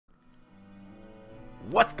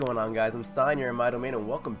What's going on, guys? I'm Stein here in my domain, and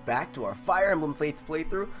welcome back to our Fire Emblem Fates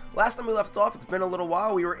playthrough. Last time we left off, it's been a little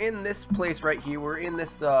while. We were in this place right here. We're in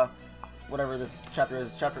this, whatever this chapter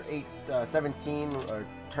is, chapter 8, 17, or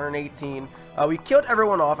turn 18. We killed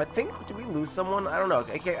everyone off. I think, did we lose someone? I don't know.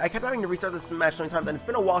 I kept having to restart this match so many times, and it's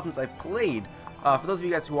been a while since I've played. For those of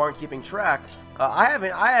you guys who aren't keeping track, I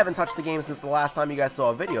haven't touched the game since the last time you guys saw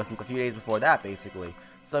a video, since a few days before that, basically.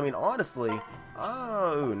 So, I mean, honestly,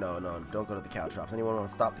 oh, no, don't go to the cow traps. Anyone want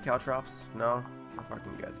to stop the cow traps? No? How far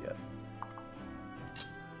can you guys get?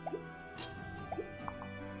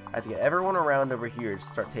 I have to get everyone around over here to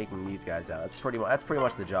start taking these guys out. That's pretty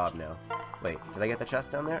much the job now. Wait, did I get the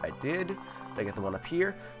chest down there? I did. Did I get the one up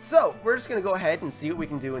here? So, we're just going to go ahead and see what we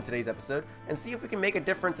can do in today's episode, and see if we can make a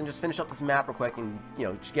difference and just finish up this map real quick and, you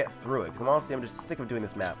know, just get through it. Because honestly, I'm just sick of doing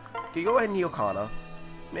this map. Okay, go ahead and heal Kana.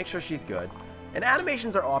 Make sure she's good. And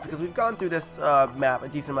animations are off because we've gone through this map a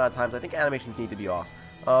decent amount of times. I think animations need to be off.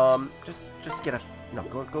 Just get a... No,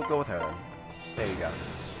 go with her then. There you go.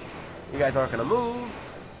 You guys aren't going to move.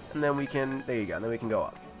 And then we can... There you go. And then we can go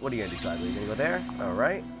up. What are you going to decide? Are you going to go there?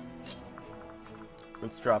 Alright.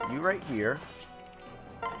 Let's drop you right here.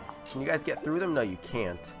 Can you guys get through them? No, you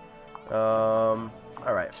can't.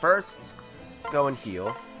 Alright. First, go and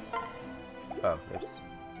heal. Oh, oops.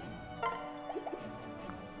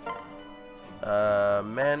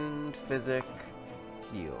 Mend, physic,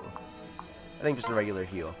 heal. I think just a regular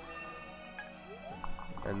heal.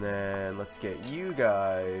 And then let's get you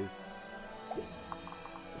guys.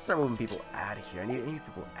 Let's start moving people out of here. I need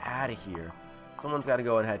people out of here. Someone's got to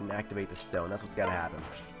go ahead and activate the stone. That's what's got to happen.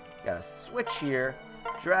 Got to switch here.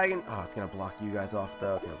 Dragon. Oh, it's going to block you guys off,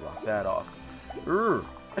 though. It's going to block that off. Urgh.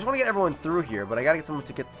 I just want to get everyone through here, but I got to get someone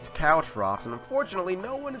to get the cow traps. And unfortunately,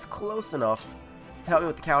 no one is close enough to help me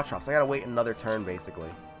with the cow traps. I got to wait another turn, basically.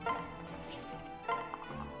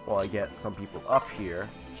 While I get some people up here.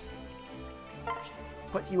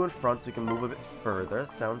 Put you in front so we can move a bit further.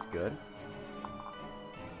 That sounds good.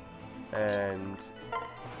 And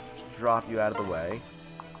drop you out of the way.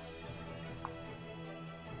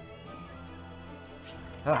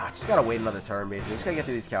 Just gotta wait another turn, basically. Just gotta get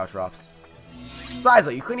through these cow traps.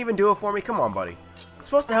 Sizo, you couldn't even do it for me? Come on, buddy. You're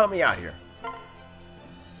supposed to help me out here.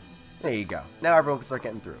 There you go. Now everyone can start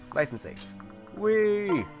getting through. Nice and safe.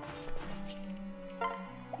 Whee!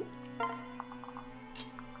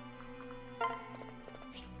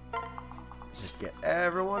 Let's just get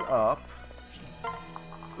everyone up.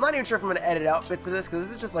 I'm not even sure if I'm gonna edit out bits of this because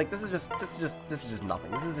this is just nothing.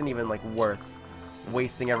 This isn't even like worth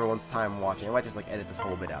wasting everyone's time watching. I might just like edit this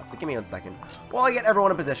whole bit out. So give me 1 second. While I get everyone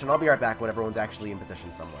in position, I'll be right back when everyone's actually in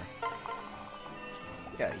position somewhere.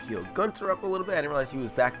 Gotta heal Gunter up a little bit. I didn't realize he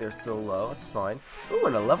was back there so low. That's fine. Ooh,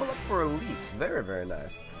 and a level up for Elise. Very, very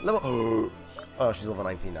nice. Level. Oh, she's level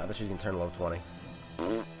 19 now. That she's gonna turn level 20.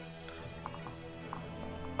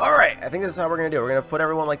 Alright, I think this is how we're going to do it. We're going to put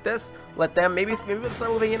everyone like this, let them, maybe they'll start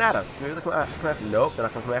moving in at us. Maybe they'll come after, nope, they're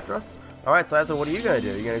not going to come after us. Alright, so what are you going to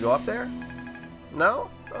do? Are you going to go up there? No?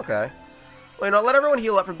 Okay. Well, you know, let everyone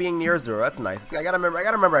heal up for being near Zora. That's nice. I gotta remember,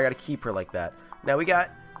 I gotta keep her like that. Now, we got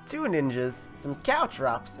 2 ninjas, some cow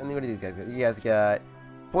traps, and what do these guys got? You guys got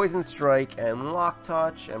Poison Strike and Lock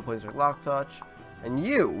Touch, and Poison Strike, Lock Touch. And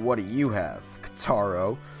you, what do you have?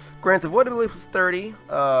 Kataro. Grants avoidability plus 30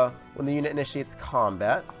 when the unit initiates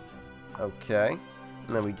combat. Okay.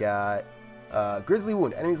 And then we got Grizzly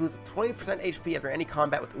Wound. Enemies lose 20% HP after any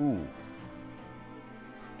combat with... Ooh.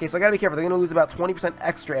 Okay, so I gotta be careful. They're gonna lose about 20%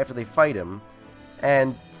 extra after they fight him.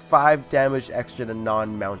 And 5 damage extra to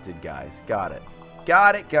non-mounted guys. Got it.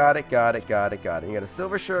 Got it. You got a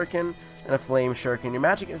Silver Shuriken and a Flame Shuriken. Your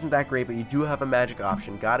magic isn't that great, but you do have a magic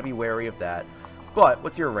option. Gotta be wary of that. But,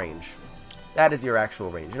 what's your range? That is your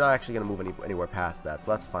actual range. You're not actually going to move anywhere past that,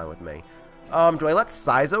 so that's fine with me. Do I let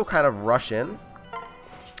Sizo kind of rush in?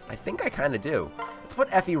 I think I kind of do. Let's put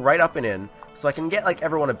Effie right up and in, so I can get, like,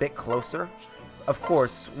 everyone a bit closer. Of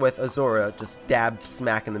course, with Azura, just dab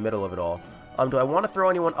smack in the middle of it all. Do I want to throw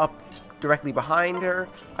anyone up directly behind her?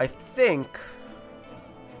 I think...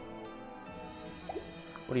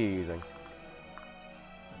 What are you using?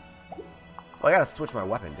 Oh, I gotta switch my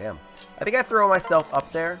weapon, damn. I think I throw myself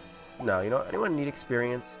up there. No, you know, anyone need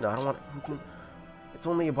experience? No, I don't want... It's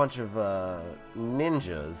only a bunch of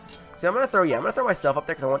ninjas. See, I'm gonna throw myself up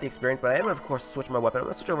there because I want the experience, but I am gonna, of course, switch my weapon. I'm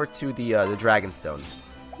gonna switch over to the Dragon Stone.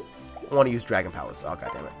 I want to use Dragon Powers. Oh,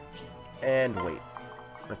 goddammit. And wait.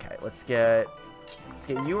 Okay, let's get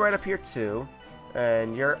you right up here, too.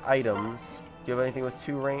 And your items... Do you have anything with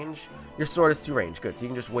 2 range? Your sword is 2 range. Good. So you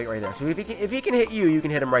can just wait right there. So if he can hit you, you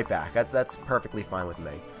can hit him right back. That's perfectly fine with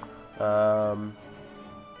me.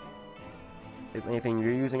 Is anything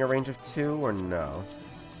you're using a range of 2 or no?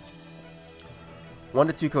 1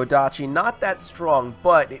 to 2 Kodachi, not that strong,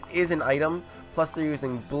 but it is an item. Plus they're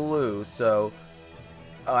using blue, so...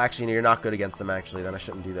 Oh, actually, no, you're not good against them, actually. Then I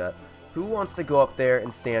shouldn't do that. Who wants to go up there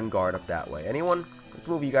and stand guard up that way? Anyone? Let's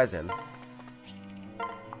move you guys in.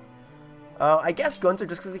 I guess Gunter,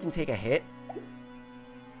 just because he can take a hit.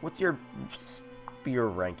 What's your spear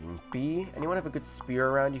ranking? B? Anyone have a good spear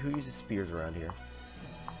around you? Who uses spears around here?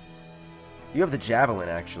 You have the javelin,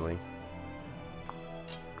 actually.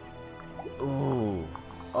 Ooh.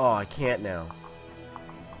 Oh, I can't now.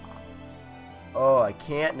 Oh, I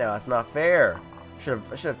can't now. That's not fair. I should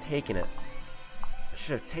have taken it. I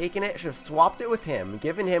should have taken it. Should have swapped it with him,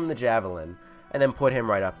 given him the javelin, and then put him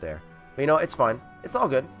right up there. But you know, it's fine. It's all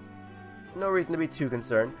good. No reason to be too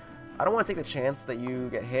concerned. I don't want to take the chance that you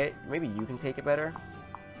get hit. Maybe you can take it better.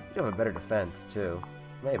 You have a better defense too.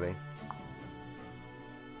 Maybe.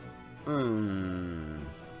 I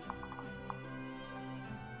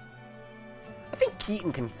think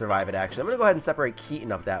Keaton can survive it, actually. I'm going to go ahead and separate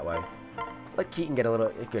Keaton up that way. Let Keaton get a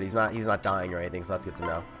little... Good, he's not dying or anything, so that's good to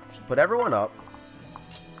know. Put everyone up.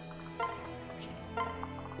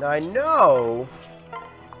 Now, I know...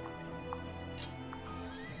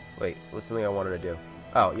 Wait, what's something I wanted to do?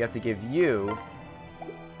 Oh, he has to give you...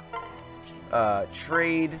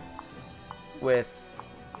 trade with...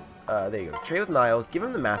 there you go. Trade with Niles. Give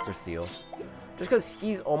him the Master Seal. Just because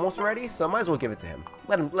he's almost ready, so I might as well give it to him.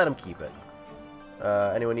 Let him keep it.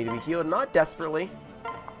 Anyone need to be healed? Not desperately.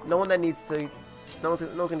 No one that needs to... No one's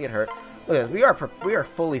gonna get hurt. Look at this. We are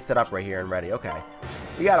fully set up right here and ready. Okay.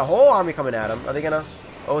 We got a whole army coming at them. Are they gonna...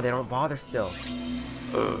 Oh, they don't bother still.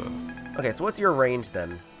 Okay, so what's your range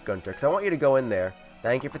then, Gunter? Because I want you to go in there.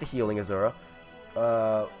 Thank you for the healing, Azura.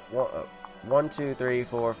 1, 2, 3,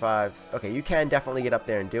 4, 5... Okay, you can definitely get up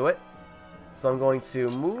there and do it. So I'm going to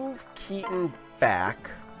move Keaton back.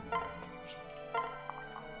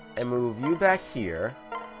 And move you back here.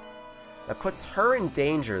 That puts her in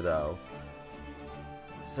danger, though.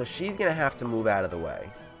 So she's going to have to move out of the way.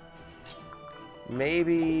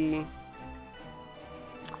 Maybe...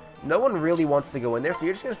 No one really wants to go in there, so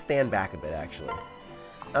you're just going to stand back a bit, actually.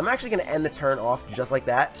 I'm actually going to end the turn off just like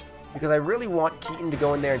that, because I really want Keaton to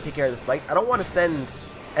go in there and take care of the spikes. I don't want to send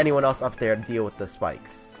anyone else up there to deal with the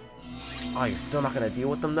spikes. Oh, you're still not going to deal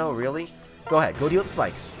with them, though? Really? Go ahead. Go deal with the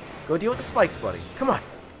spikes. Go deal with the spikes, buddy. Come on.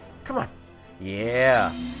 Come on.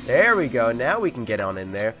 Yeah. There we go. Now we can get on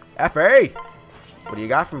in there. F.A. What do you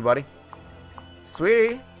got for me, buddy?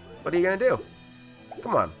 Sweetie, what are you going to do?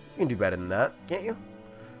 Come on. You can do better than that, can't you?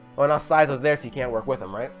 Oh, enough Saizo's there so you can't work with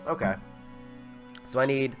him, right? Okay. So I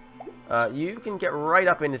need... you can get right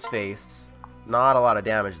up in his face. Not a lot of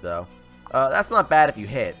damage, though. That's not bad if you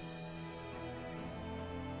hit.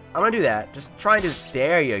 I'm going to do that. Just try and do...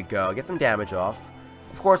 There you go. Get some damage off.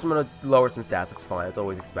 Of course, I'm going to lower some stats. That's fine. That's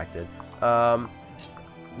always expected.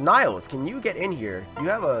 Niles, can you get in here? You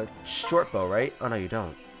have a short bow, right? Oh, no, you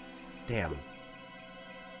don't. Damn.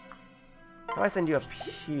 How do I send you up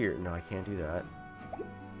here? No, I can't do that.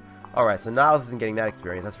 Alright, so Niles isn't getting that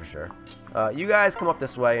experience, that's for sure. You guys come up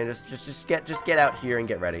this way and just get out here and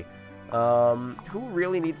get ready. Who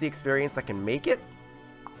really needs the experience that can make it?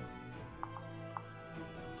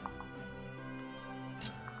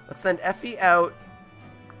 Let's send Effie out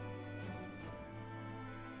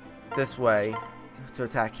this way to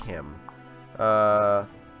attack him.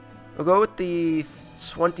 We'll go with the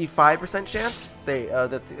 25% chance.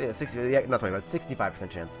 That's 60. Yeah, not 25, 65%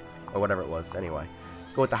 chance, or whatever it was. Anyway,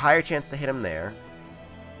 go with the higher chance to hit him there.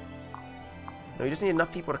 No, you just need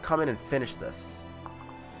enough people to come in and finish this.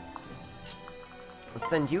 Let's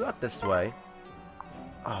send you out this way.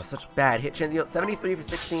 Oh, such bad hit chance. You know, 73 for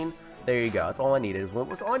 16. There you go. That's all I needed. All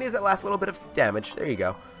I need is that last little bit of damage. There you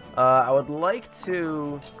go. I would like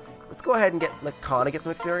to... Let's go ahead and let Kana get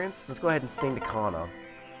some experience. Let's go ahead and sing to Kana.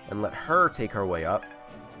 And let her take her way up.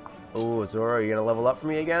 Oh, Azura, are you going to level up for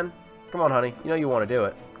me again? Come on, honey. You know you want to do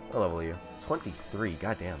it. I'll level you. 23.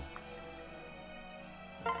 Goddamn.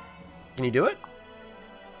 Can you do it?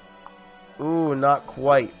 Ooh, not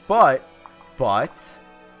quite. But,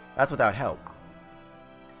 that's without help.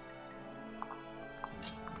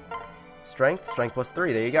 Strength plus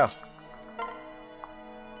 3. There you go.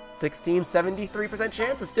 16, 73%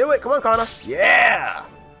 chance. Let's do it. Come on, Kana. Yeah!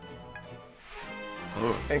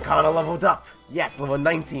 And Kana leveled up. Yes, level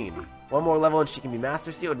 19. One more level and she can be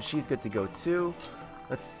Master Sealed and she's good to go too.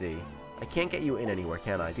 Let's see. I can't get you in anywhere,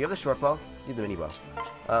 can I? Do you have the short bow? You have the mini bow.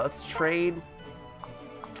 Let's trade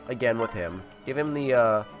again with him. Give him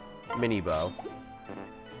the mini bow.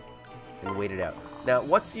 And wait it out. Now,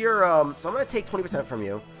 what's your... so I'm going to take 20% from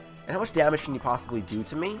you. And how much damage can you possibly do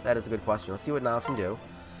to me? That is a good question. Let's see what Niles can do.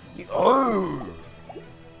 Oh!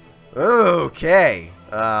 Okay.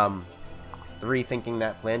 Rethinking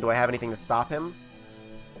that plan. Do I have anything to stop him?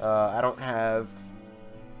 I don't have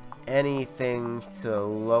anything to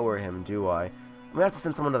lower him, do I? I'm gonna have to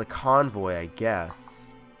send someone to the convoy, I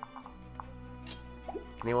guess. Can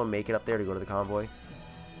anyone make it up there to go to the convoy?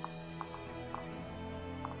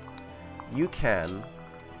 You can.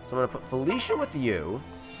 So I'm gonna put Felicia with you,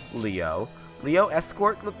 Leo. Leo,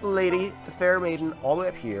 escort the lady, the fair maiden, all the way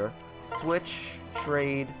up here. Switch,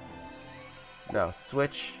 trade. No,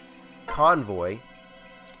 switch, convoy.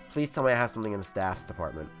 Please tell me I have something in the staff's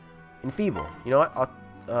department. Enfeeble. You know what?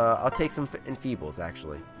 I'll take some enfeebles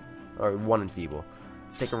actually, or one enfeeble.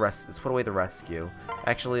 Let's take a rest. Let's put away the rescue.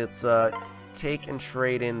 Actually, let's take and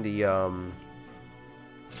trade in the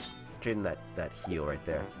trade in that heal right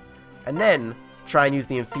there, and then try and use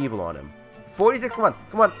the enfeeble on him. 46. Come on,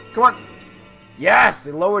 come on, come on. Yes,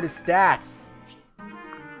 it lowered his stats.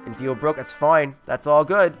 Enfeeble broke. That's fine. That's all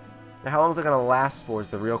good. Now, how long is it gonna last for? Is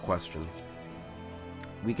the real question.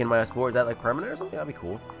 Weaken -4. Is that like permanent or something? That'd be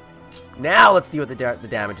cool. Now let's see what the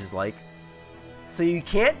damage is like. So you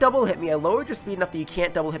can't double hit me. I lowered your speed enough that you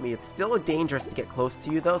can't double hit me. It's still dangerous to get close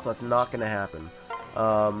to you though, so that's not gonna happen.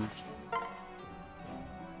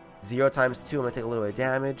 0 times 2. I'm gonna take a little bit of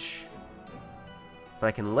damage, but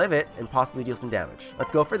I can live it and possibly deal some damage.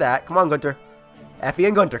 Let's go for that. Come on, Gunter. Effie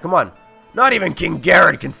and Gunter, come on. Not even King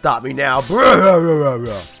Garrett can stop me now.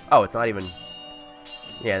 Oh, it's not even.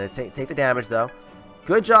 Yeah, take the damage though.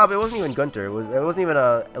 Good job. It wasn't even Gunter. It wasn't even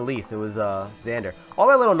Elise. It was Xander. All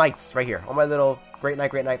my little knights right here. All my little great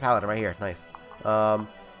knight paladin right here. Nice.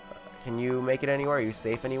 Can you make it anywhere? Are you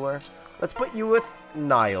safe anywhere? Let's put you with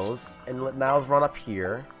Niles and let Niles run up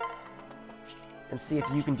here and see if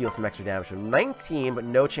you can deal some extra damage. 19, but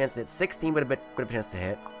no chance to hit. 16, but a bit of a chance to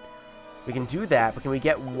hit. We can do that, but can we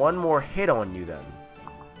get one more hit on you then?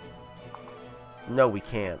 No, we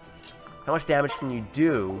can't. How much damage can you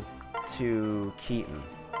do to Keaton?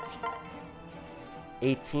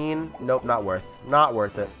 18? Nope, not worth. Not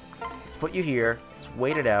worth it. Let's put you here. Let's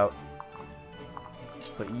wait it out.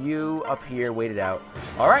 Put you up here, wait it out.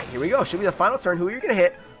 Alright, here we go. Should be the final turn. Who are you going to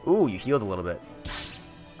hit? Ooh, you healed a little bit.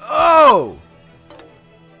 Oh!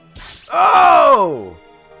 Oh!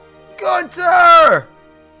 Gunter!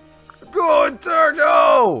 Gunter,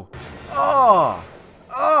 no! Oh!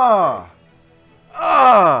 Oh!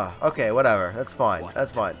 Oh! Okay, whatever. That's fine.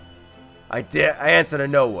 That's fine. I answered to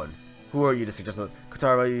no one. Who are you to suggest that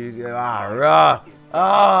Katara?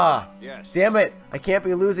 Yes. Damn it! I can't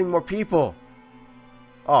be losing more people.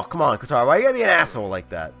 Oh, come on, Katara. Why are you gonna be an asshole like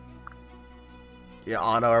that? You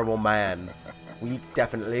honorable man. Weak,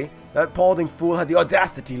 definitely. That balding fool had the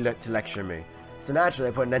audacity to lecture me. So naturally,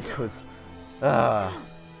 I put an end to his.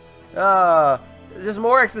 There's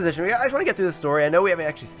more exposition. I just want to get through the story. I know we haven't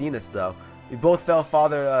actually seen this though. We both fell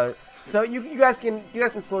father. So you guys can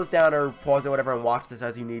slow this down or pause it, whatever, and watch this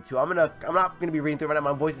as you need to. I'm not gonna be reading through it right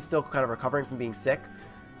now. My voice is still kind of recovering from being sick.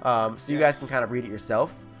 So you guys can kind of read it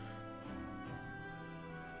yourself.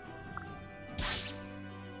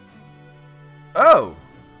 Oh.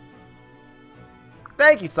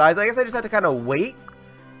 Thank you, Sizo. I guess I just had to kind of wait,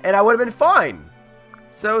 and I would have been fine.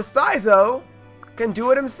 So Sizo can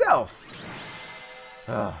do it himself.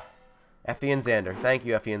 Effie and Xander. Thank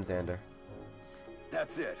you, Effie and Xander.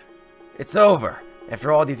 That's it. It's over.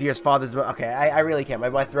 After all these years, father's... Okay, I really can't.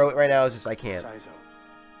 My throat right now is just... I can't. Sizo.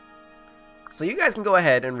 So you guys can go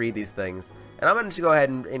ahead and read these things. And I'm going to just go ahead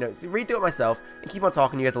and, you know, read through it myself. And keep on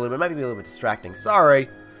talking to you guys a little bit. It might be a little bit distracting. Sorry.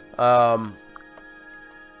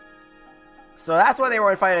 So that's why they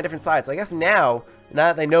were fighting on different sides. So I guess now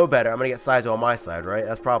that they know better, I'm going to get Sizo on my side, right?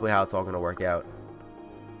 That's probably how it's all going to work out.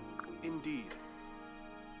 Indeed.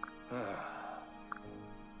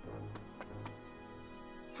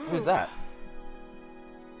 Who's that?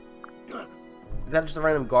 Is that just a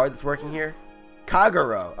random guard that's working here?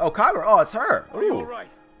 Kagero. Oh, Kagero. Oh, it's her. Are you all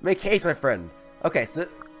right? Make haste, my friend. Okay, so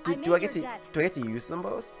do I get to use them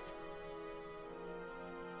both?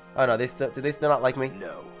 Oh no, do they still not like me?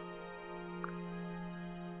 No.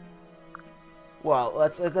 Well,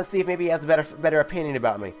 let's see if maybe he has a better opinion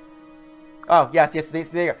about me. Oh yes, there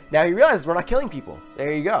you go. Now he realizes we're not killing people.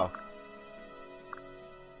 There you go.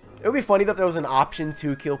 It would be funny that there was an option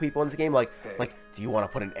to kill people in this game, like, do you want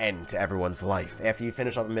to put an end to everyone's life after you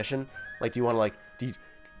finish up a mission? Like, do you want to, like, do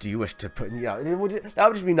you wish to put, you know, that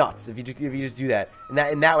would just be nuts if you just do that,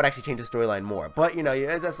 and that would actually change the storyline more. But you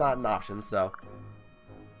know, that's not an option, so.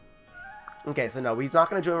 Okay, so no, he's not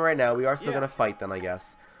gonna join right now. We are still gonna fight then, I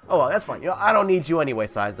guess. Oh well, that's fine. You know, I don't need you anyway,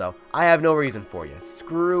 Sizo. I have no reason for you.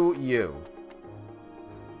 Screw you.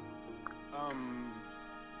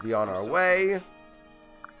 be on our so way. sorry.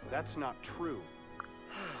 That's not true.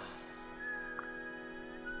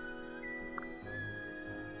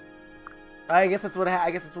 I guess that's what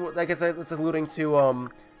I guess that's alluding to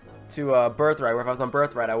Birthright. Where if I was on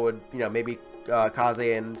Birthright, I would, you know, maybe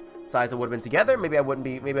Kaze and Saizo would have been together. Maybe I wouldn't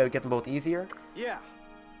be. Maybe I would get them both easier. Yeah.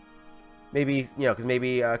 Maybe, you know, because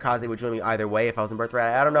maybe Kaze would join me either way if I was in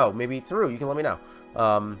Birthright. I don't know. Maybe Teru, you can let me know.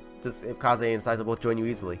 Just if Kaze and Saizo both join you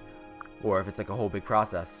easily, or if it's like a whole big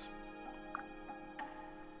process.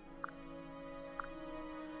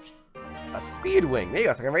 A speed wing. There you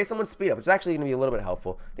go. So I can raise someone's speed up, which is actually going to be a little bit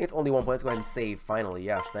helpful. I think it's only 1 point. Let's go ahead and save. Finally,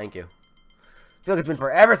 yes, thank you. I feel like it's been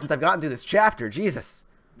forever since I've gotten through this chapter. Jesus.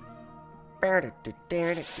 Look at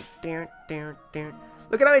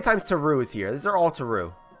how many times Teru is here. These are all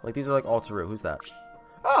Teru. Like, these are like all Teru. Who's that?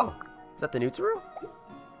 Oh, is that the new Teru?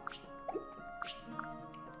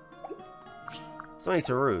 So many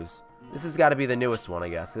Terus. This has got to be the newest one, I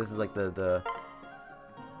guess. This is like the...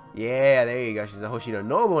 Yeah, there you go. She's a Hoshino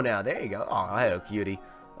Nobu now. There you go. Oh, hello, cutie.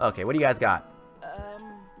 Okay, what do you guys got?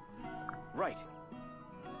 Right.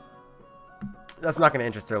 That's not going to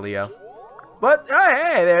interest her, Leo. But,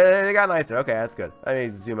 hey, they got nicer. Okay, that's good. I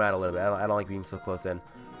mean, zoom out a little bit. I don't like being so close in.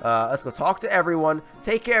 Let's go talk to everyone,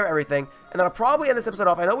 take care of everything, and then I'll probably end this episode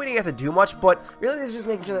off. I know we didn't get to do much, but really it's just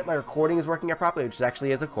making sure that my recording is working out properly, which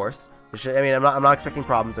actually is, of course. I mean, I'm not expecting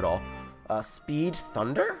problems at all. Speed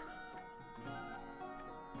Thunder?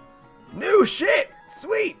 New shit!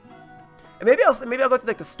 Sweet! And maybe I'll go through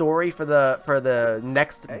like the story for the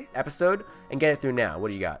next episode and get it through now. What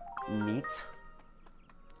do you got? Neat.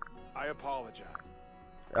 I apologize.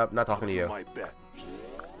 Oh, not talking to you. My bet.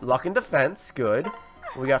 Luck and defense, good.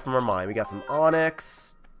 What we got from our mind? We got some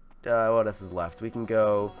onyx. What else is left? We can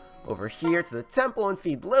go over here to the temple and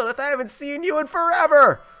feed Lilith. I haven't seen you in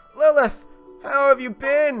forever! Lilith, how have you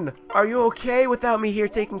been? Are you okay without me here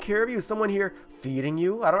taking care of you? Is someone here feeding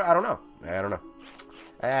you? I don't know. I don't know.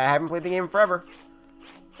 I haven't played the game in forever.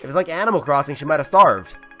 If it's like Animal Crossing, she might have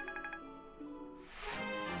starved.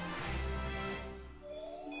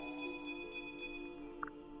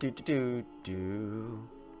 Do.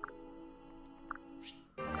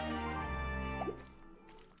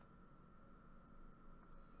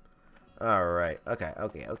 Alright. Okay.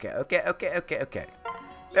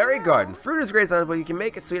 Berry garden. Fruit is great, but you can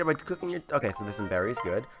make it sweeter by cooking your... Okay, so this is berries.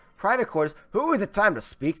 Good. Private quarters. Who is it time to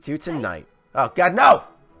speak to tonight? Oh, God, no!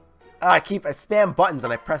 I spam buttons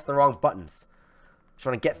and I press the wrong buttons. Just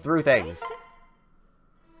want to get through things.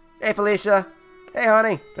 Hey, Felicia. Hey,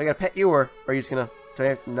 honey. Do I gotta pet you, or are you just gonna...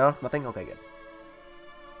 No? Nothing? Okay, good.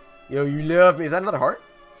 Yo, you love me. Is that another heart?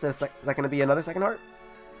 Is that gonna be another second heart?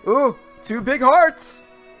 Ooh! 2 big hearts!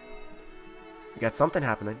 We got something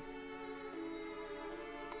happening.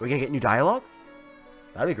 Are we gonna get new dialogue?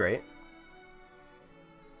 That'd be great.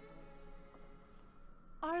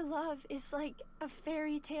 Our love is like a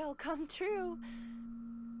fairy tale come true.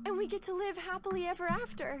 And we get to live happily ever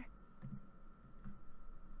after.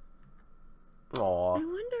 Aww. I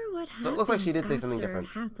wonder what happens So it looks like she did say something after different.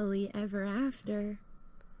 happily ever after.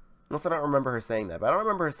 Unless I don't remember her saying that. But I don't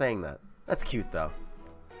remember her saying that. That's cute, though.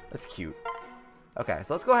 That's cute. Okay,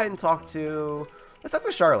 so let's go ahead and talk to... Let's talk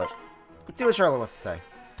to Charlotte. Let's see what Charlotte wants to say.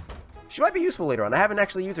 She might be useful later on. I haven't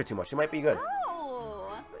actually used her too much. She might be good.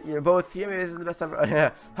 Oh! You're both... Yeah, this is the best time for...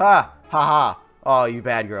 Ha! Ha ha! Oh, you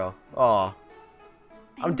bad girl. Oh.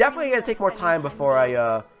 I'm definitely going to take more time before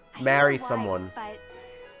I marry someone. But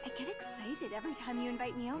I get excited every time you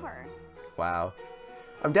invite me over. Wow.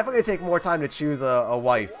 I'm definitely going to take more time to choose a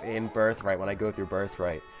wife in Birthright when I go through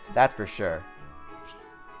Birthright. That's for sure.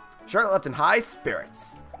 Charlotte left in high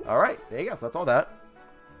spirits. Alright, there you go. So that's all that.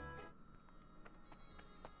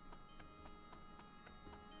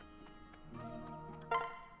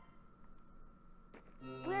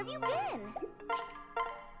 Where have you been?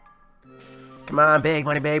 Come on, big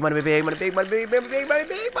money, big money, big money, big money, big money, big money,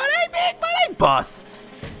 big money, big money, bust.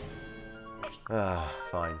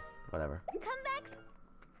 Fine, whatever. Come back.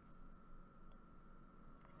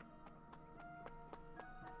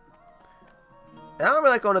 I don't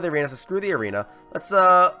really like going to the arena, so screw the arena. Let's,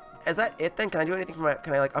 is that it then? Can I do anything for my,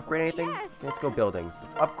 can I, like, upgrade anything? Yes. Let's go buildings.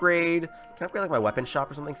 Let's upgrade. Can I upgrade, like, my weapon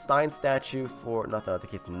shop or something? Stein statue for, not the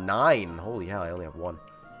case, 9. Holy hell, I only have 1.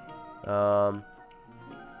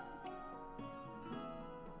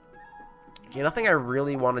 Okay, nothing I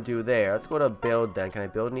really want to do there. Let's go to build then. Can I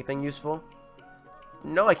build anything useful?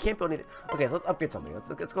 No, I can't build anything. Okay, so let's upgrade something.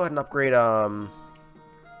 Let's go ahead and upgrade,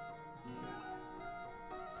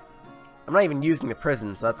 I'm not even using the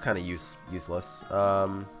prison, so that's kind of useless.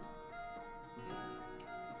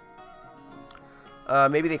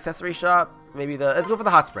 Maybe the accessory shop. maybe the... Let's go for the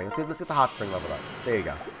hot spring. Let's get the hot spring leveled up. There you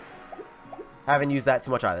go. I haven't used that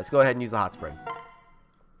too much either. Let's go ahead and use the hot spring.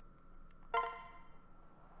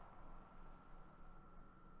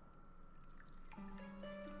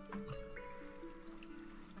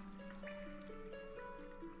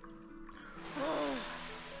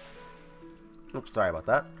 Oops, sorry about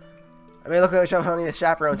that. I mean, look at how I need a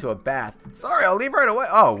chaperone to a bath. Sorry, I'll leave right away.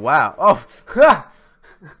 Oh, wow. Oh,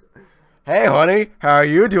 hey, honey, how are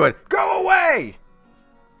you doing? Go away!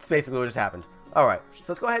 That's basically what just happened. Alright, so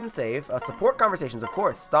let's go ahead and save. Support conversations, of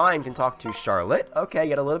course. Stein can talk to Charlotte. Okay,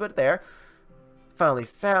 get a little bit there. Finally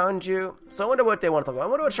found you. So I wonder what they want to talk about. I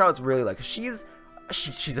wonder what Charlotte's really like. She's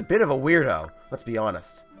a bit of a weirdo, let's be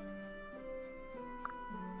honest.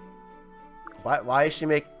 Why is she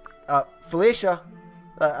make... Felicia,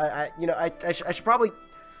 I should probably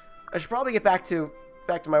get back to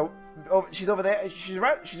my. Oh, she's over there. She's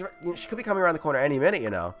right. She could be coming around the corner any minute.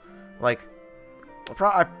 Like,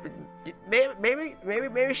 maybe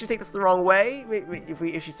she should take this the wrong way.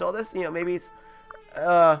 Maybe if she saw this, maybe it's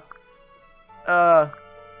yeah.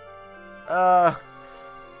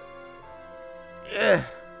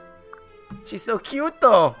 She's so cute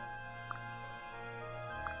though.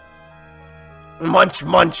 Munch,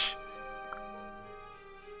 munch.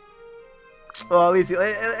 Well, at least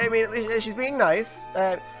I mean, at least she's being nice.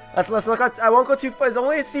 Let's look. I won't go too far. It's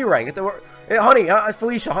only a C rank. It's honey,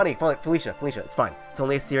 Felicia, honey, Felicia. It's fine. It's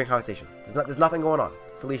only a C rank conversation. There's nothing going on.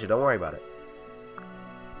 Felicia, don't worry about it.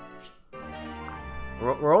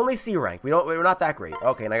 We're only C rank. We're not that great.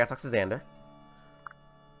 Okay, and I gotta talk to Xander.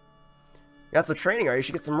 You got some training, or you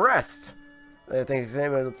should get some rest. I think he's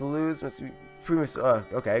able to lose. Must be previous.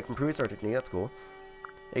 Okay, can previous our technique. That's cool.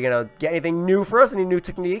 Are you gonna get anything new for us? Any new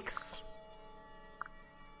techniques?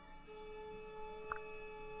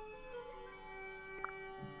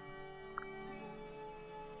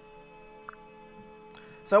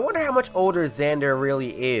 So I wonder how much older Xander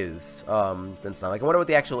really is than Stein. Like, I wonder what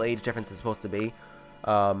the actual age difference is supposed to be.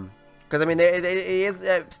 Because I mean, it is.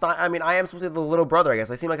 I mean, I am supposed to be the little brother. I guess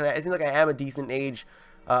I seem like I am a decent age,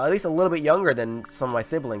 at least a little bit younger than some of my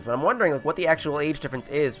siblings. But I'm wondering like what the actual age difference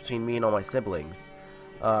is between me and all my siblings.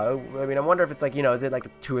 I mean, I wonder if it's like is it like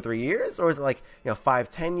 2 or 3 years, or is it like 5,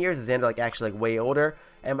 10 years? Is Xander like actually like way older?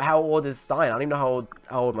 And how old is Stein? I don't even know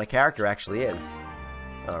how old my character actually is.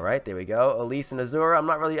 Alright, there we go. Elise and Azura, I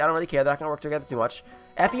don't really care. They're not gonna work together too much.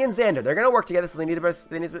 Effie and Xander, they're gonna work together, so they need a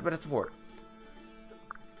bit of support.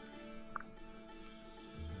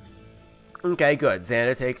 Okay, good.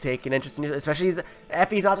 Xander, take an interest in you, especially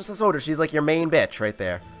Effie's not just a soldier. She's like your main bitch right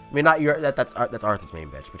there. I mean, not your that's Arthur's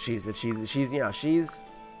main bitch, but she's she's.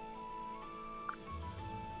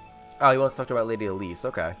 Oh, he wants to talk about Lady Elise.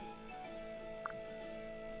 Okay.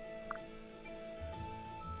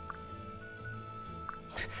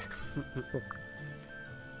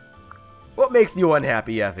 What makes you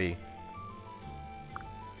unhappy, Effie?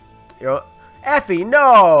 Effie,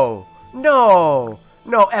 no! No!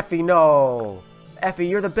 No, Effie, no! Effie,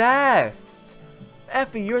 you're the best!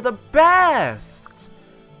 Effie, you're the best!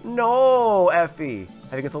 No, Effie.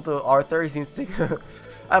 Have you consulted with Arthur? He seems to...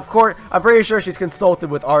 Of course, I'm pretty sure she's consulted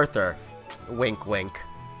with Arthur. Wink, wink.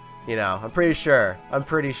 I'm pretty sure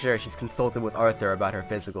she's consulted with Arthur about her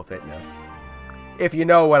physical fitness. If you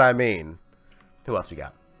know what I mean. Who else we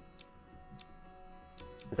got?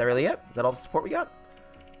 Is that really it? Is that all the support we got?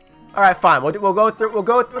 All right, fine. We'll go through.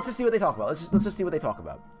 Let's just see what they talk about. Let's just see what they talk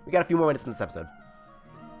about. We got a few more minutes in this episode.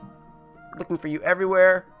 Looking for you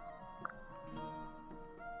everywhere.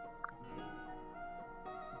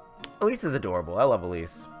 Elise is adorable. I love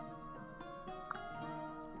Elise.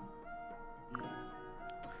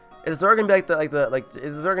 Is Zora gonna be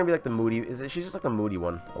is Zora gonna be like the moody? She's just like the moody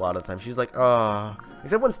one a lot of the time. She's like,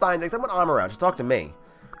 except when I'm around, she'll talk to me.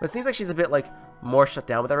 But it seems like she's a bit like more shut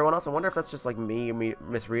down with everyone else. I wonder if that's just like me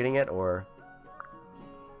misreading it, or.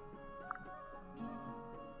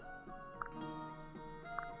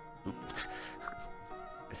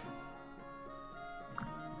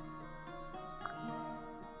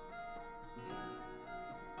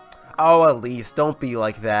 Oh, Elise, don't be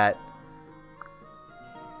like that.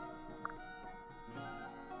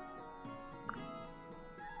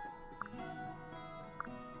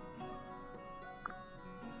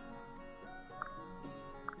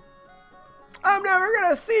 I'm never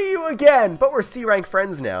gonna see you again! But we're C-rank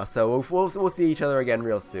friends now, so we'll see each other again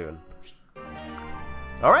real soon.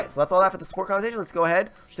 Alright, so that's all that for the support conversation. Let's go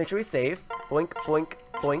ahead. Let's make sure we save. Boink, boink,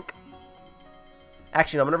 boink.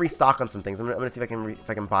 Actually, no, I'm gonna restock on some things. I'm gonna see if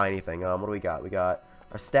I can buy anything. What do we got? We got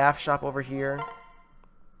our staff shop over here.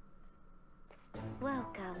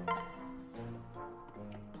 Welcome.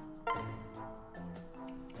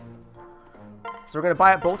 So we're gonna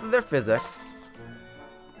buy up both of their physics.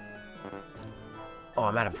 Oh,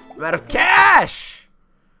 I'm out of cash.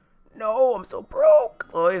 No, I'm so broke.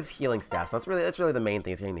 Oh, I have healing staffs. That's really the main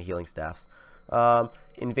thing, is getting the healing staffs.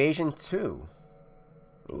 Invasion 2.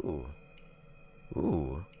 Ooh.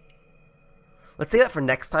 Ooh. Let's say that for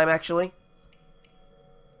next time, actually.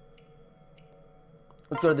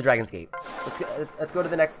 Let's go to the Dragon's Gate. Let's go to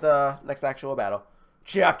the next actual battle.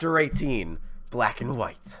 Chapter 18. Black and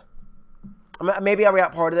White. Maybe I'll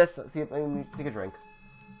read part of this. See if I can take a drink.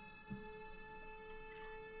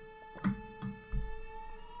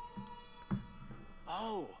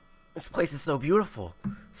 Oh. This place is so beautiful.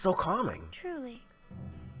 So calming. Truly.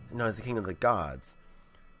 Known as the Kingdom of the Gods.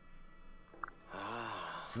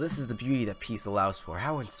 So this is the beauty that peace allows for.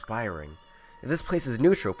 How inspiring. If this place is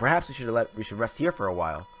neutral, perhaps we should rest here for a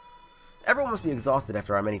while. Everyone must be exhausted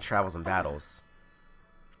after our many travels and battles.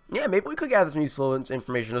 Yeah, maybe we could gather some useful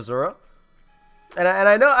information, Azura. And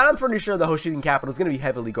I'm pretty sure the Hoshidan capital is going to be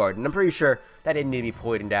heavily guarded. I'm pretty sure that didn't need to be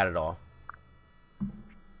pointed out at all.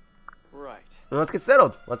 Right. Well, let's get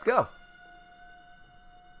settled. Let's go.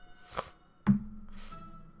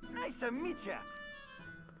 Nice to meet ya.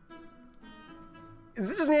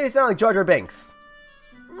 Is it just me to sound like Jar Jar Binks?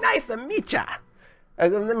 Nice to meet ya. I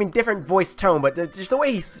mean, different voice tone, but just the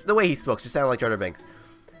way he spoke just sounded like Jar Jar Binks.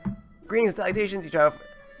 Greetings and salutations, you travel.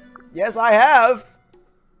 Yes, I have.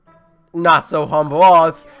 Not so humble. Oh,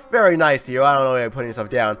 it's very nice of you. I don't know why you're putting yourself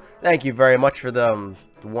down. Thank you very much for the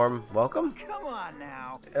warm welcome. Come on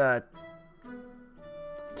now.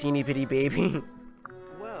 Teeny bitty baby.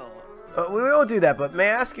 Well. We will do that, but may I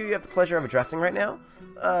ask you have the pleasure of addressing right now?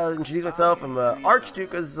 Introduce myself. I'm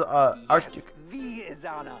Archduke. Archduke. V is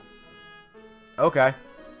Anna. Okay.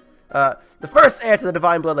 The first heir to the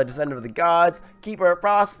divine bloodline, descendant of the gods, keeper of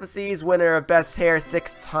prophecies, winner of best hair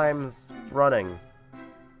 6 times running.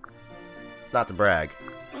 Not to brag.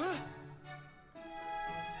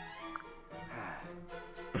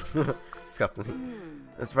 Disgusting.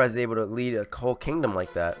 I'm surprised he's able to lead a whole kingdom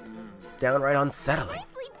like that. It's downright unsettling.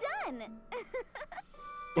 Nicely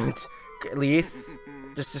done. Elise,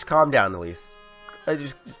 just calm down, Elise.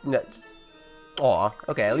 Aw,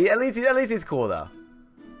 okay. At least he's cool though.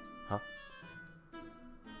 Huh?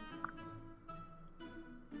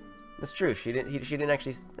 That's true. She didn't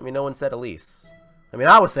actually. I mean, no one said Elise. I mean,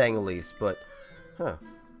 I was saying Elise, but huh?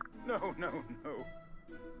 No.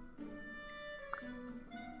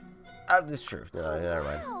 That's true. No, never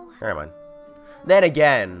mind. Never mind. Then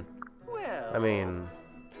again, Well. I mean,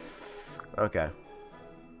 okay.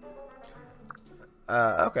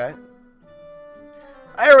 Okay.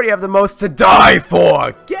 I already have the most to die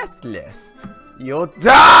for! Guest list. You'll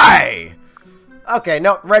die! Okay,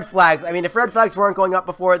 no, red flags. I mean, if red flags weren't going up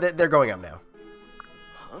before, they're going up now.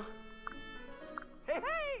 Huh? Hey!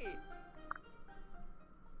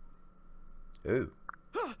 Ooh.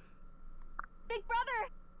 Big brother.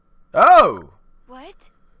 Oh! What?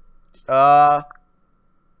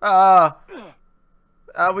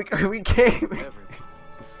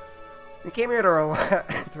 We came here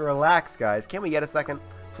to relax, guys. Can we get a second,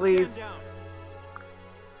 please?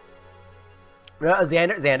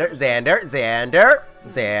 Xander.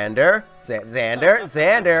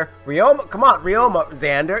 Ryoma, come on, Ryoma.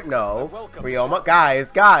 Xander, no. Ryoma,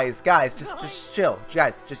 guys, just chill.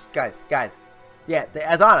 Guys. Yeah,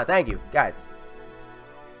 Azana, thank you, guys.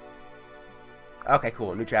 Okay,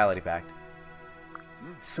 cool. Neutrality pact.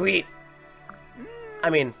 Sweet. I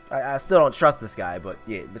mean, I still don't trust this guy, but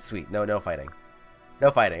yeah, but sweet. No fighting. No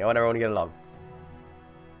fighting. I want everyone to get along.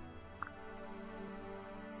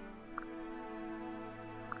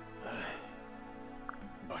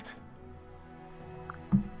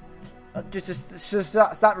 But just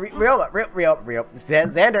stop. Ryoma.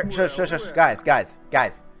 Xander. Shush.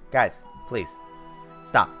 Guys. Please.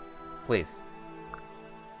 Stop. Please.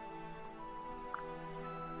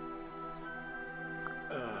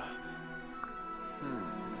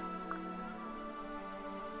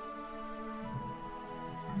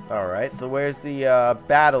 Alright, so where's the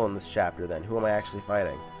battle in this chapter then? Who am I actually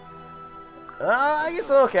fighting? I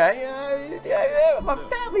guess okay. My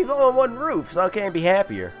family's all on one roof, so I can't be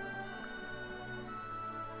happier.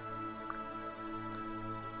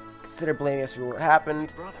 Consider blaming us for what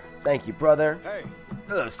happened. brother. Thank you, brother. Hey.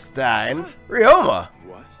 Stein. Ryoma!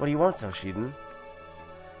 What? What do you want, Hoshidan?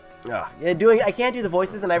 Yeah, I can't do the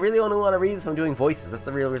voices, and I really only want to read this when I'm doing voices. That's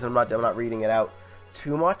the real reason I'm not reading it out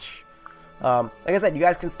too much. Like I said, you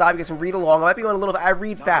guys can stop. You guys can read along. I might be going a little. I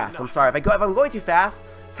read fast. I'm sorry if I'm going too fast.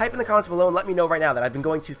 Type in the comments below and let me know right now that I've been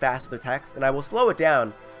going too fast with the text, and I will slow it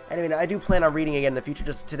down. And I mean, I do plan on reading again in the future.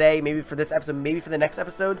 Just today, maybe for this episode, maybe for the next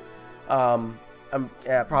episode.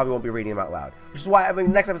 probably won't be reading them out loud. Which is why, I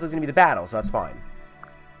mean, next episode is going to be the battle, so that's fine.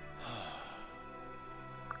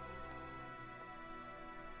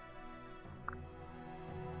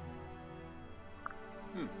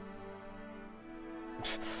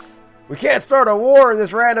 We can't start a war in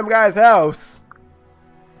this random guy's house.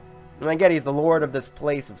 And I get he's the lord of this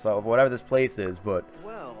place, of whatever this place is, but...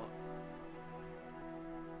 Well...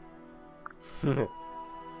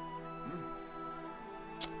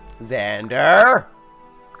 Xander?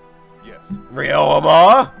 Yes.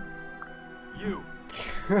 Ryoma? You.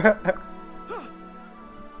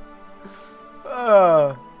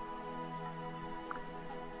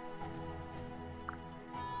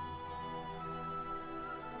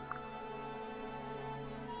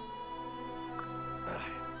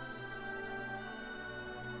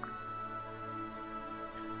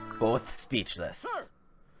 Both speechless.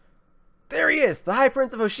 There he is, the High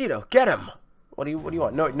Prince of Hoshido. Get him. What do you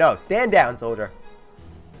want? No, stand down, soldier.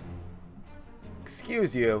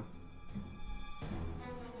 Excuse you.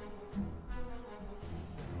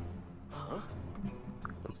 Huh?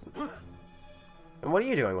 And what are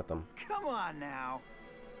you doing with them? Come on now.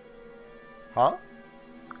 Huh?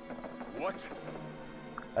 What?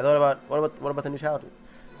 I thought about what about the new child?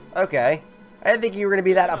 Okay. I didn't think you were gonna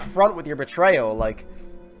be that upfront with your betrayal. Like,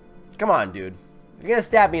 come on, dude. If you're gonna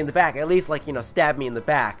stab me in the back, at least, like, you know, stab me in the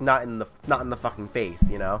back, not in the fucking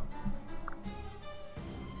face, you know.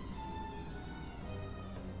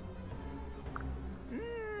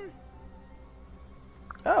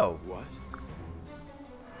 Oh. What?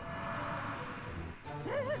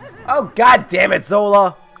 Oh, god damn it,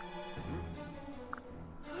 Zola!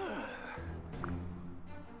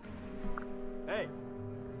 Hey.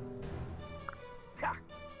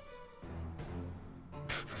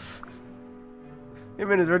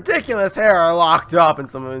 Him and his ridiculous hair are locked up and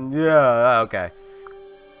someone... Yeah, okay.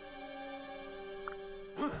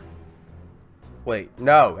 Wait,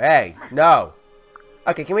 no, hey, no.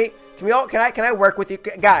 Okay, can I work with you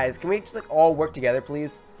guys? Can we just like all work together,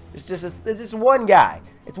 please? There's just one guy.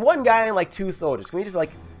 It's one guy and like 2 soldiers. Can we just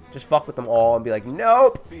fuck with them all and be like,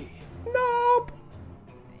 nope, nope,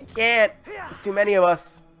 you can't. There's too many of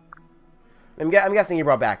us. I'm guessing he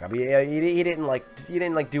brought backup. He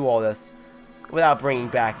didn't do all this without bringing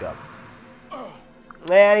backup.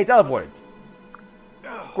 And he teleported.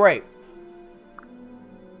 Great.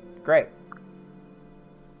 Great.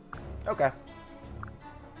 Okay.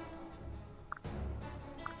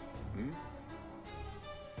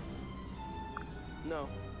 No.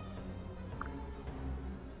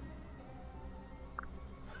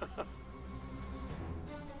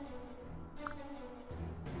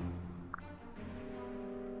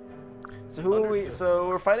 So who are we? So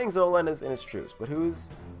we're fighting Zola and his troops, but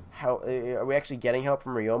how are we actually getting help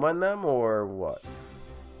from Ryoma and them, or what?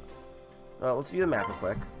 Let's view the map real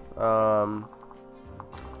quick.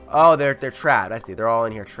 Oh, they're trapped. I see. They're all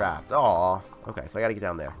in here trapped. Aw. Okay, so I gotta get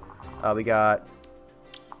down there. We got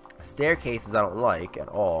staircases I don't like at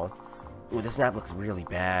all. Ooh, this map looks really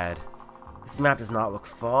bad. This map does not look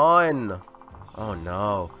fun. Oh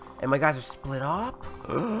no. And my guys are split up?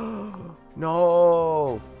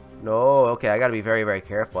 No. No. Okay, I gotta be very, very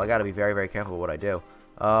careful. I gotta be very, very careful with what I do.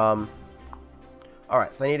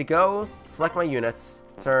 Alright, so I need to go, select my units,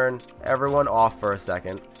 turn everyone off for a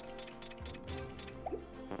second.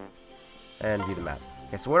 And view the map.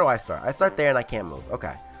 Okay, so where do I start? I start there and I can't move.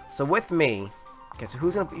 Okay. So with me... Okay, so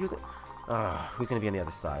who's gonna be on the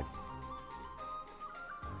other side?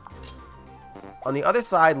 On the other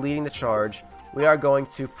side, leading the charge, we are going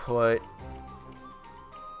to put...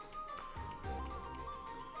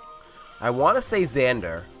 I want to say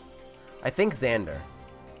Xander. I think Xander.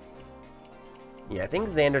 Yeah, I think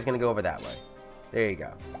Xander's gonna go over that way. There you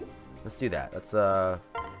go. Let's do that. Let's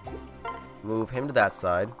move him to that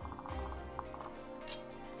side.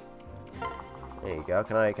 There you go.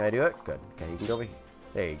 Can I do it? Good. Okay, you can go over here.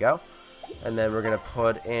 There you go. And then we're gonna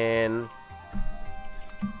put in...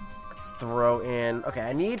 Let's throw in... Okay,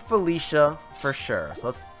 I need Felicia for sure. So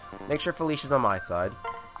let's make sure Felicia's on my side.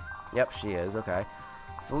 Yep, she is. Okay.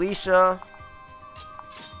 Felicia.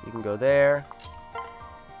 You can go there.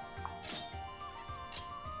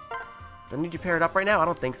 Do I need to pair it up right now? I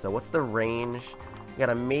don't think so. What's the range? You got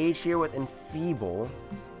a mage here with enfeeble.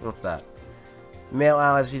 What's that? Male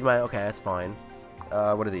allies, she's my... Okay, that's fine.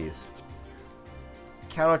 What are these?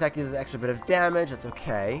 Counterattack uses an extra bit of damage. That's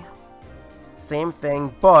okay. Same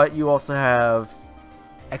thing, but you also have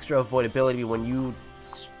extra avoidability when you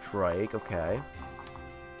strike. Okay.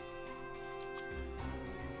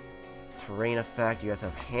 Terrain effect. You guys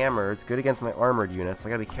have hammers. Good against my armored units. So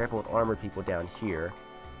I gotta be careful with armored people down here.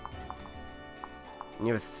 And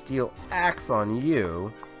you have a steel axe on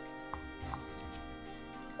you.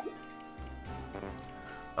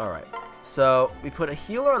 Alright. So, we put a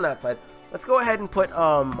healer on that side. Let's go ahead and put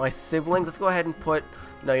my siblings. Let's go ahead and put...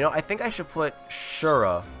 No, you know, I think I should put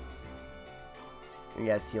Shura.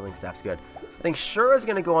 Yes, healing staff's good. I think Shura's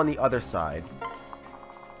going to go on the other side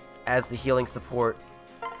as the healing support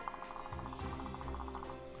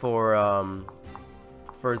for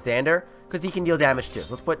Xander, because he can deal damage too.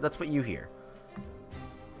 So let's put you here.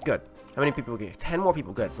 Good. How many people get? 10 more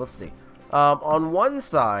people. Good. So let's see. On one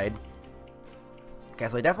side, okay,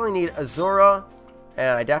 so I definitely need Azura,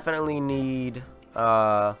 and I definitely need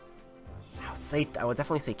I would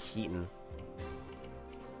definitely say Keaton.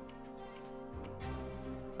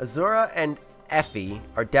 Azura and Effie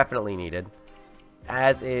are definitely needed,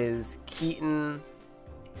 as is Keaton.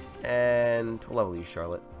 And what level are you,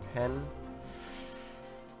 Charlotte? 10.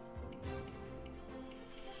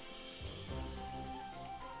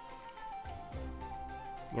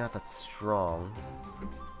 You're not that strong.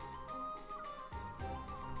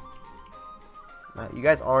 You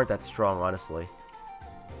guys aren't that strong, honestly.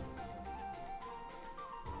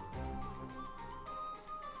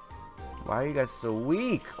 Why are you guys so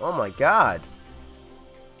weak? Oh my god.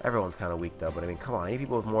 Everyone's kind of weak though, but I mean, come on. I need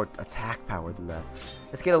people with more attack power than that.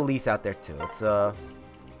 Let's get Elise out there too. Let's go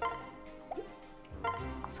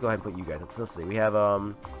ahead and put you guys. Let's see. We have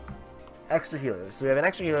extra healers. So we have an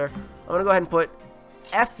extra healer. I'm gonna go ahead and put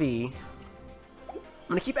Effie. I'm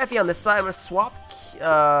gonna keep Effie on this side. I'm gonna swap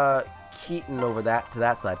Keaton over to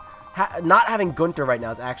that side. Not having Gunter right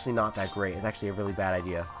now is actually not that great. It's actually a really bad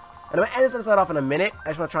idea. And I'm gonna end this episode off in a minute. I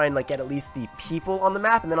just want to try and like get at least the people on the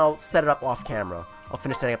map, and then I'll set it up off camera. I'll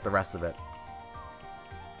finish setting up the rest of it.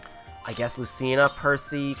 I guess Lucina,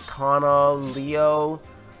 Percy, Kana, Leo,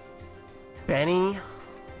 Benny.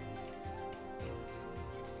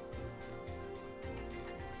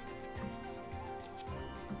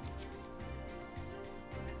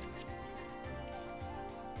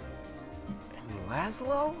 And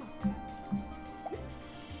Laszlo?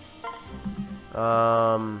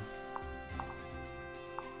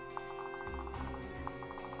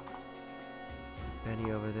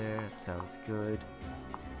 Benny over there, that sounds good.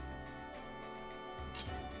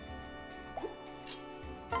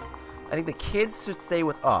 I think the kids should stay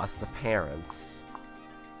with us, the parents.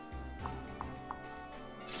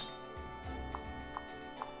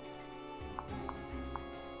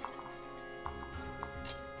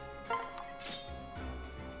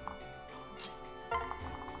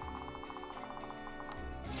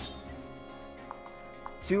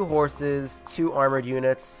 Two horses, 2 armored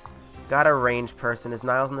units. Got a ranged person. Is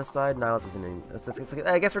Niles on this side? Niles isn't in.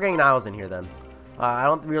 I guess we're getting Niles in here then. I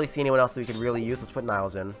don't really see anyone else that we could really use. Let's put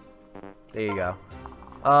Niles in. There you go.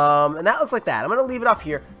 And that looks like that. I'm going to leave it off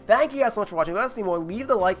here. Thank you guys so much for watching. If you want to see more, leave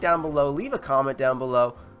the like down below. Leave a comment down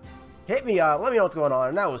below. Hit me up. Let me know what's going on.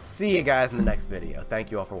 And I will see you guys in the next video.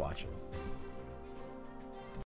 Thank you all for watching.